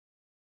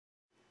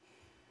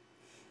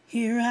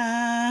Here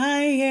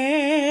I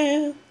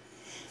am,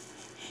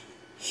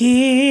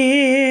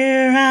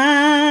 here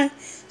I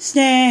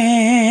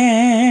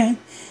stand,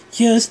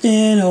 just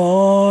an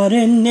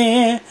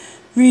ordinary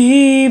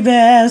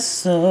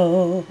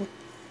vessel,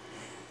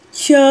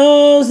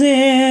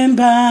 chosen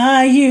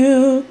by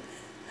you.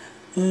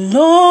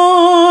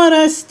 Lord,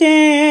 I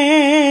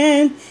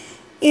stand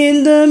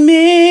in the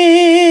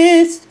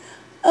midst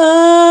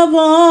of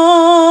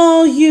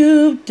all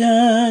you've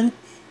done.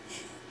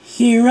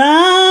 Here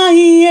I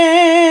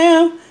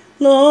am,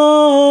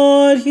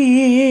 Lord,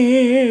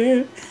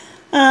 here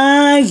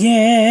I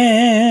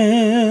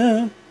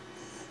am.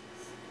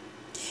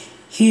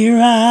 Here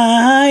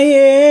I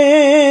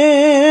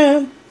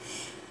am,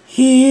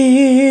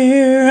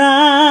 here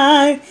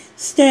I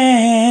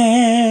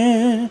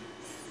stand,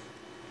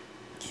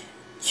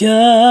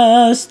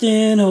 just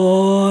an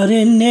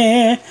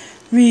ordinary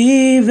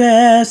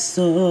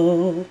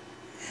vessel,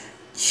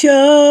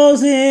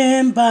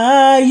 chosen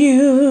by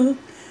you.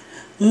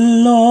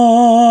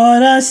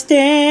 Lord, I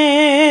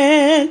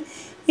stand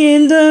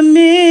in the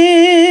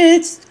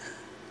midst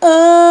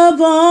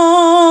of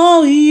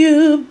all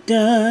you've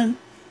done.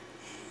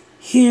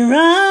 Here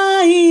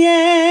I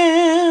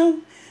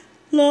am,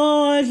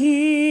 Lord,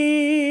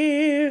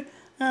 here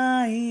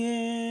I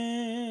am.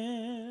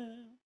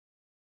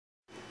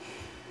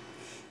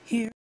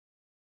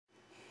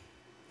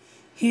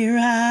 Here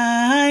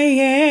I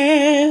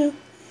am,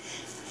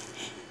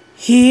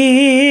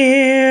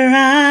 here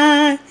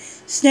I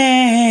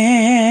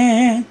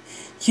stand,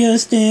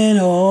 just an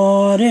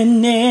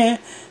ordinary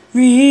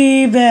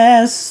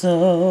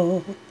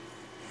vessel,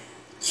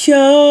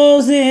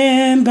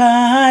 chosen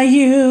by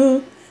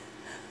you.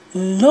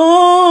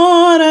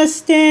 Lord, I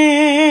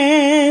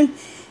stand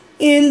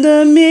in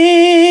the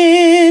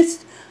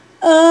midst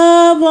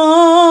of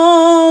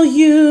all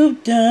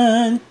you've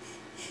done.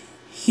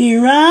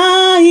 Here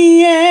I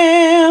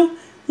am,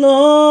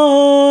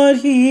 Lord,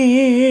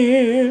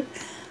 here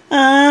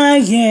I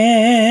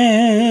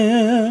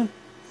am.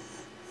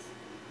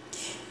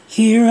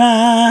 Here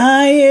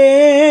I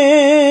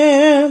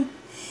am,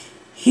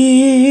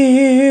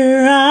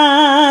 here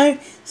I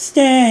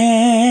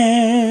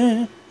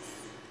stand,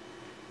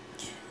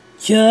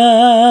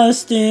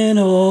 just an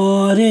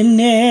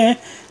ordinary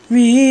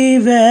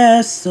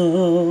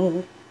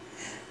vessel,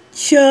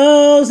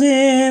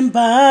 chosen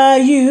by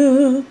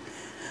you.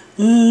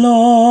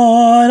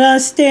 Lord, I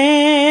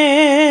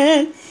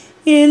stand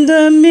in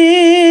the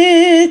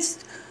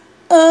midst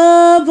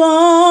of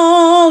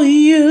all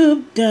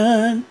you've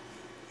done.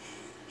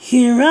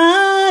 Here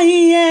I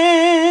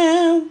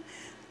am,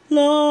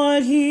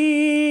 Lord,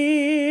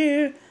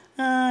 here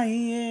I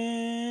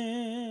am.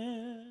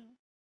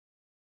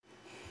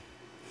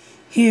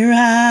 Here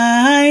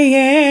I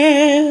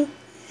am,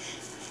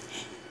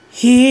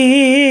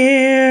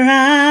 here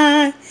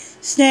I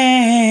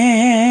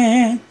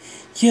stand,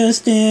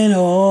 just an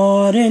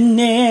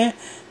ordinary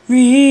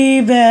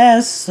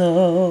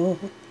vessel,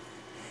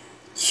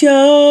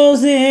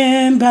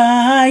 chosen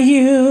by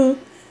you.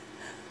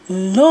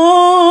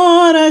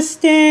 Lord, I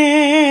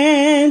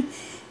stand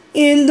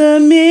in the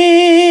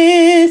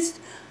midst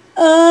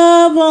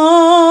of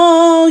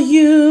all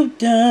you've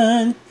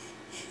done.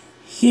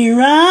 Here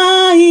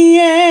I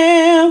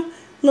am,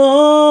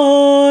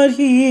 Lord,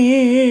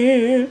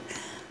 here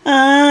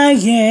I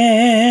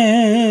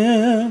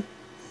am.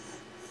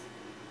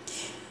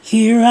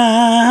 Here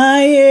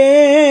I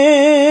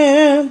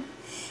am,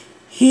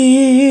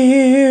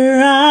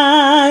 here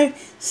I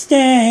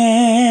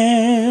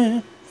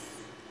stand,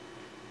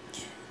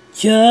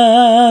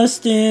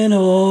 just an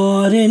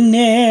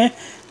ordinary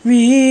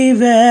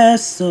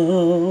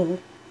vessel,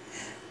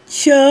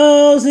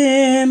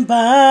 chosen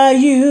by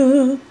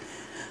you.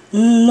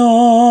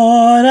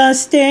 Lord, I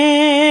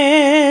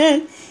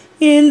stand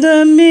in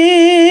the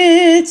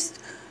midst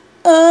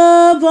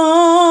of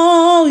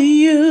all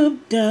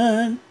you've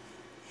done.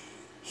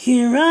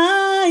 Here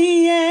I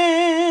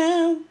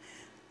am,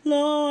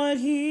 Lord,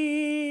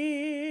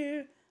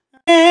 here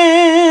I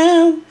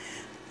am,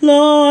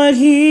 Lord,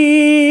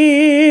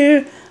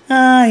 here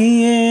I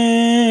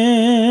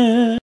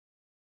am.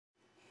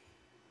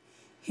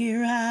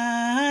 Here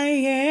I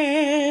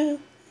am,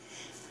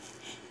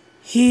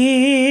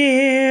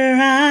 here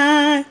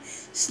I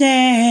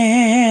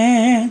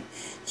stand,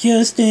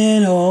 just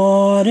an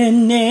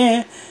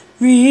ordinary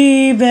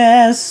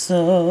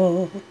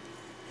vessel,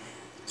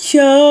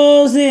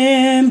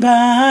 chosen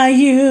by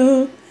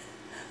you.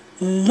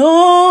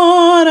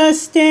 Lord, I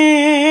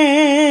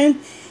stand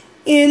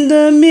in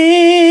the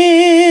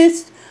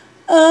midst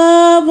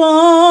of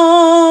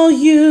all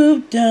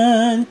you've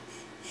done.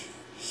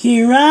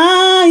 Here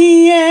I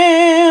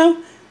am,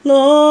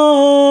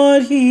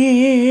 Lord,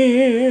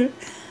 here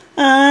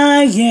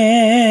I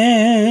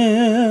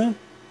am.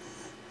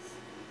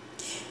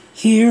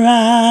 Here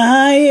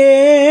I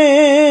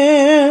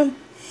am,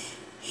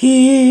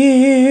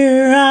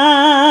 here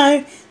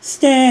I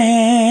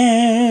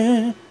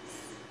stand,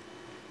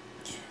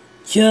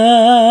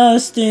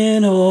 just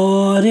an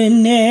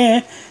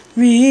ordinary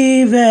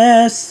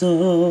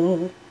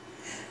vessel,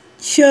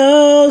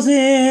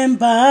 chosen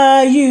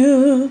by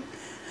you.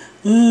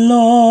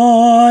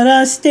 Lord,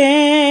 I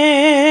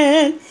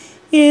stand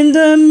in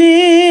the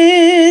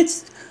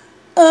midst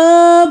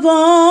of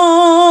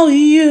all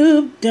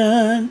you've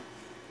done.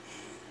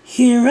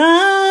 Here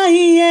I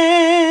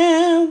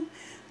am,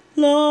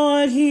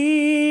 Lord,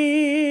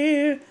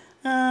 here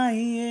I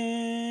am.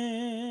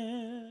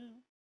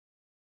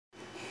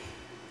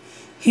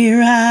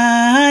 Here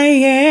I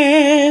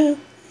am,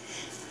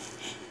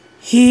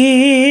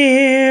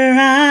 here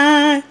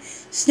I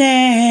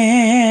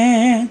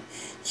stand,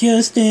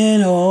 just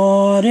an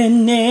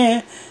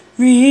ordinary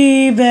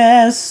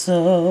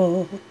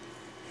vessel,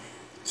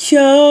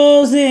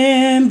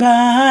 chosen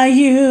by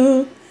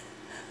you.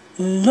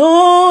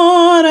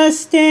 Lord, I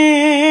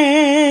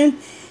stand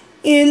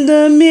in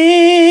the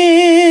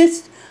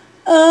midst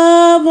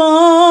of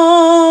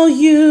all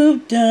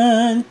you've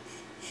done.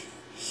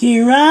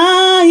 Here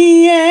I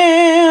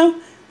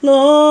am,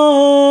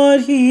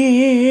 Lord,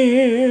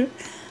 here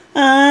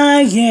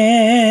I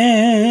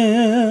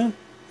am.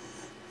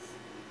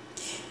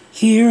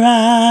 Here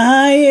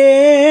I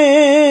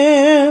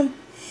am,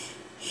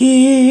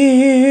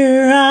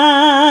 here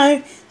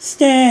I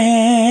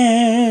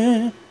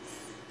stand,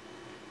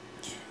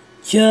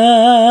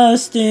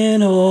 just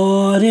an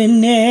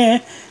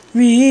ordinary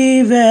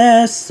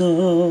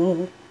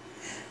vessel,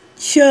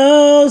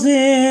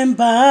 chosen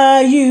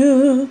by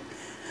you.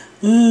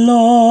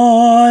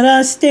 Lord,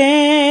 I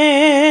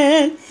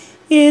stand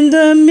in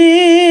the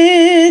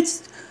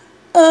midst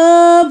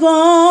of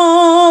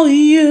all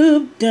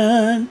you've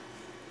done.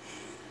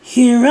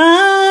 Here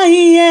I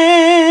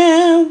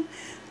am,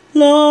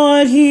 Lord.